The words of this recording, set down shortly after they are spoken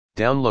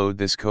Download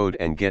this code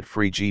and get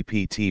free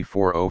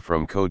GPT-4o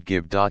from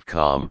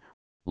codegive.com,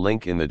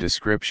 link in the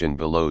description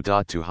below.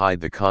 To hide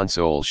the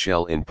console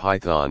shell in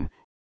Python,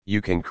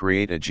 you can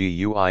create a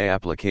GUI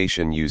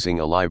application using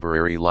a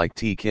library like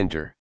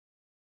tkinter.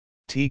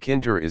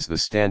 Tkinter is the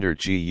standard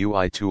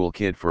GUI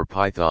toolkit for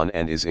Python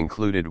and is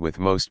included with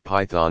most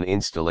Python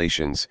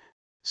installations,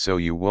 so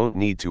you won't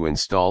need to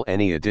install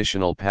any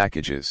additional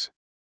packages.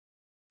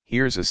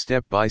 Here's a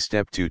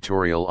step-by-step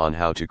tutorial on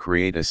how to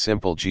create a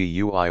simple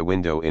GUI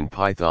window in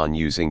Python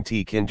using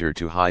tkinter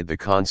to hide the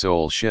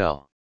console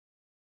shell.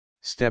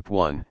 Step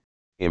 1.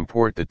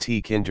 Import the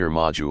tkinter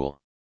module.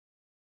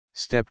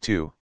 Step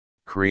 2.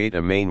 Create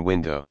a main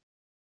window.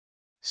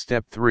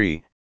 Step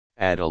 3.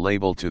 Add a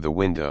label to the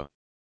window.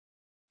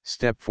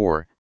 Step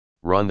 4.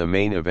 Run the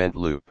main event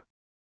loop.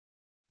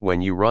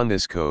 When you run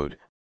this code,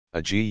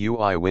 a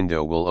GUI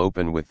window will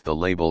open with the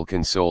label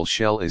console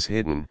shell is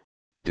hidden,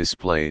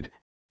 displayed,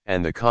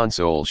 and the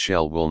console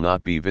shell will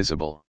not be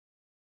visible.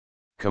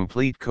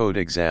 Complete code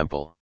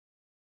example.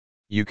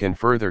 You can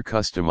further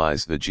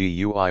customize the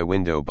GUI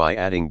window by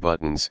adding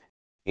buttons,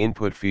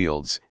 input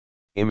fields,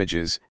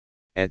 images,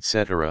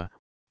 etc.,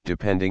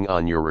 depending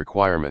on your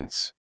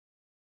requirements.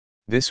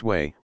 This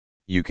way,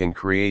 you can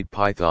create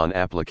Python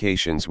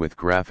applications with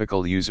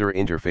graphical user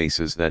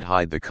interfaces that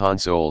hide the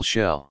console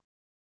shell.